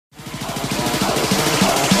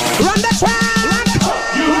This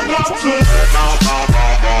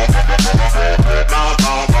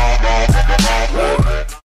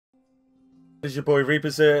is your boy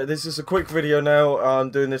Reapers here. This is a quick video now.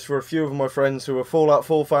 I'm doing this for a few of my friends who are Fallout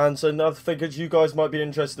 4 fans, and I figured you guys might be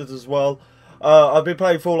interested as well. I've been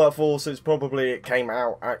playing Fallout 4 since probably it came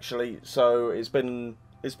out, actually, so it's been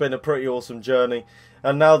a pretty awesome journey.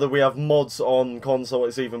 And now that we have mods on console,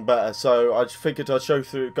 it's even better. So I just figured I'd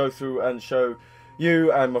go through and show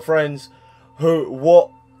you and my friends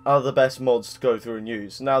what are the best mods to go through and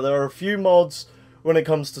use. Now there are a few mods when it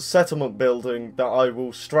comes to settlement building that I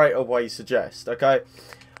will straight away suggest, okay?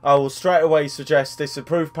 I will straight away suggest this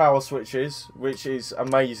improved power switches, which is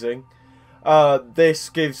amazing. This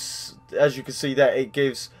gives, as you can see there, it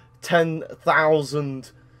gives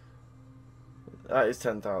 10,000... That is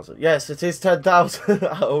 10,000. Yes, it is 10,000.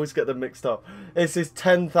 I always get them mixed up. This is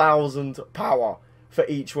 10,000 power for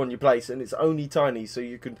each one you place, and it's only tiny, so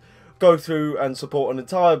you can go through and support an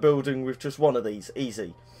entire building with just one of these,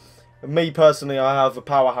 easy. Me personally, I have a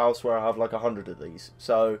powerhouse where I have like 100 of these,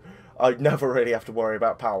 so I never really have to worry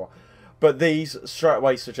about power. But these, straight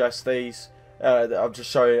away suggest these. I'm just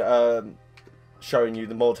showing you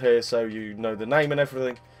the mod here so you know the name and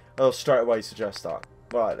everything. I'll straight away suggest that.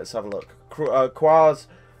 Right, let's have a look.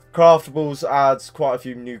 Craftables adds quite a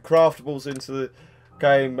few new craftables into the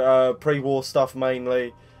game, pre-war stuff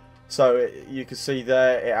mainly. So you can see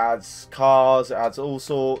there, it adds cars, it adds all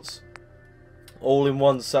sorts.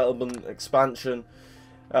 All-in-one settlement expansion,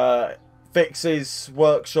 fixes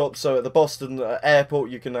workshops. So at the Boston airport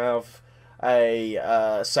you can have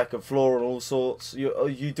a second floor and all sorts.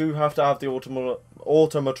 You do have to have the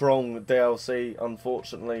Automatron DLC,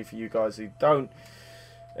 unfortunately, for you guys who don't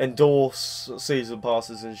endorse season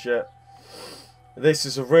passes and shit. This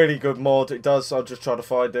is a really good mod. It does, I'll just try to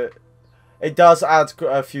find it. It does add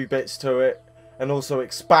a few bits to it, and also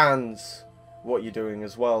expands what you're doing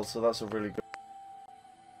as well, so that's a really good.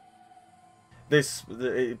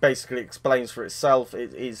 It basically explains for itself.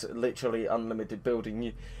 It is literally unlimited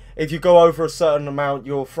building. If you go over a certain amount,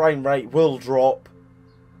 your frame rate will drop.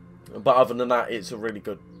 But other than that, it's a really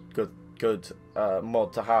good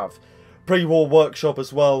mod to have. Pre-war workshop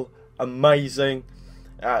as well, amazing.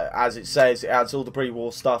 As it says, it adds all the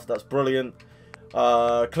pre-war stuff. That's brilliant.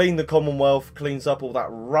 Clean the Commonwealth, cleans up all that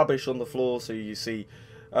rubbish on the floor. So you see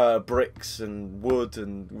bricks and wood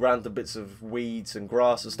and random bits of weeds and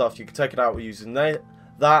grass and stuff. You can take it out using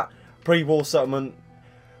that. Pre-war settlement,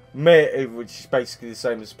 which is basically the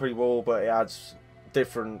same as pre-war, but it adds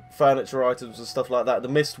different furniture items and stuff like that. The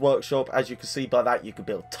Mist Workshop, as you can see by that, you can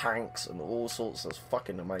build tanks and all sorts. That's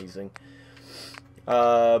fucking amazing.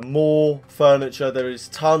 More furniture. There is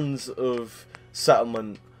tons of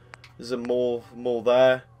settlement. There's more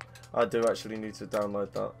there. I do actually need to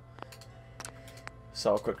download that,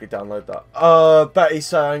 so I'll quickly download that. Betty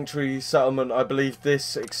Sanctuary Settlement, I believe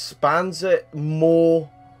this expands it more,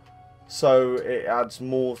 so it adds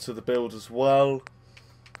more to the build as well.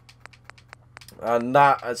 And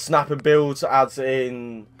that Snap and Builds adds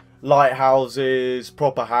in lighthouses,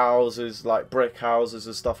 proper houses, like brick houses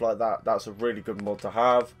and stuff like that. That's a really good mod to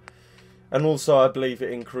have. And also I believe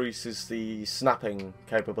it increases the snapping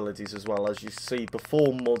capabilities as well. As you see,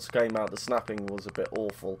 before mods came out, the snapping was a bit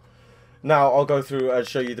awful. Now I'll go through and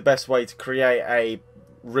show you the best way to create a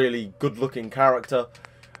really good looking character,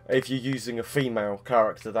 if you're using a female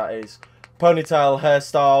character, that is. Ponytail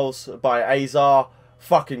hairstyles by Azar,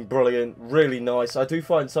 fucking brilliant, really nice. I do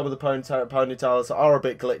find some of the ponytails are a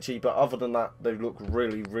bit glitchy, but other than that they look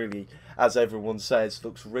really, as everyone says,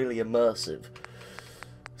 looks really immersive.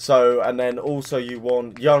 So, and then also you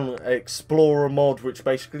want Young Explorer mod, which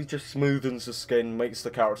basically just smoothens the skin, makes the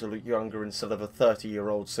character look younger instead of a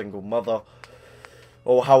 30-year-old single mother.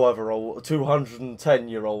 Or however old,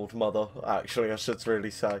 210-year-old mother, actually, I should really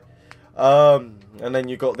say. And then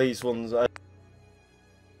you got these ones.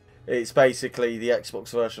 It's basically the Xbox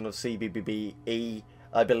version of CBBE,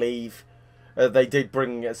 I believe. They did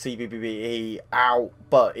bring CBBE out,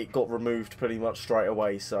 but it got removed pretty much straight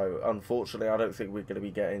away. So, unfortunately, I don't think we're going to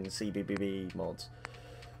be getting CBBE mods.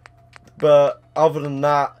 But other than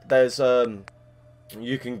that, there's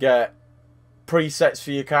you can get presets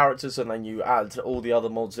for your characters, and then you add all the other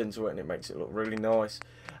mods into it, and it makes it look really nice.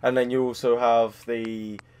 And then you also have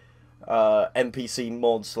the NPC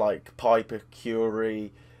mods like Piper,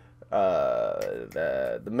 Curie,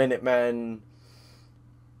 the Minutemen,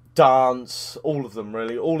 Dance, all of them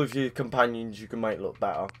really. All of your companions you can make look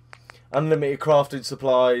better. Unlimited crafting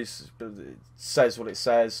supplies, it says what it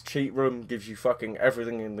says. Cheat room gives you fucking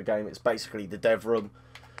everything in the game. It's basically the dev room.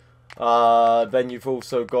 Then you've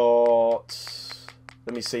also got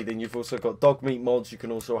Let me see, then you've also got dog meat mods. You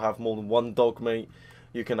can also have more than one dog meat.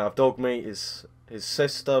 You can have dog meat, his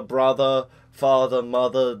sister, brother, father,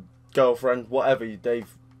 mother, girlfriend, whatever.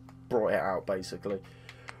 They've brought it out, basically.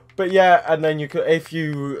 But yeah, and then you could, if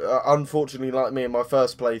you, unfortunately, like me in my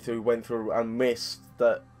first playthrough, went through and missed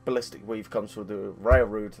that Ballistic Weave comes through the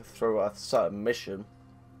railroad through a certain mission,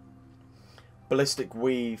 Ballistic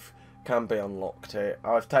Weave can be unlocked here.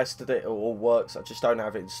 I've tested it, it all works, I just don't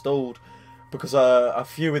have it installed, because a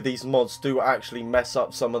few of these mods do actually mess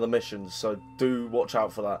up some of the missions, so do watch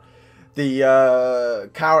out for that. The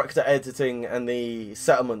character editing and the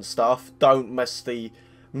settlement stuff don't mess the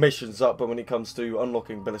missions up, but when it comes to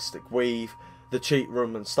unlocking Ballistic Weave, the cheat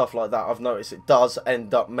room and stuff like that, I've noticed it does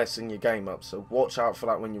end up messing your game up, so watch out for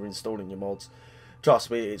that when you're installing your mods. Trust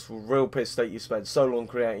me, it's real piss that you spend so long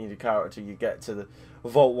creating your character, you get to the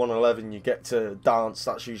Vault 111, you get to dance,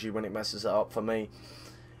 that's usually when it messes it up for me,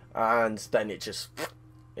 and then it just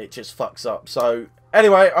fucks up. So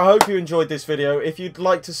anyway, I hope you enjoyed this video. If you'd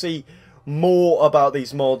like to see more about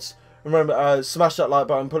these mods, remember, smash that like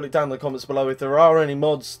button, put it down in the comments below if there are any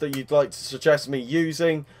mods that you'd like to suggest me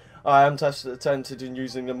using. I am tempted in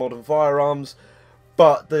using the modern firearms,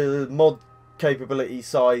 but the mod capability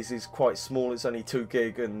size is quite small. It's only 2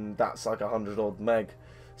 gig, and that's like 100 odd meg,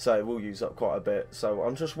 so it will use up quite a bit. So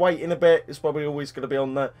I'm just waiting a bit. It's probably always going to be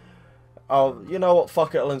on there. Oh, you know what?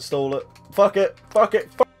 Fuck it, I'll install it. Fuck it.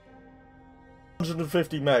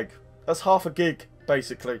 150 meg. That's half a gig,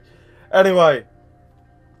 basically. Anyway,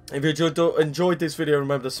 if you enjoyed this video,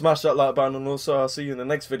 remember to smash that like button, and also I'll see you in the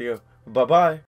next video. Bye bye.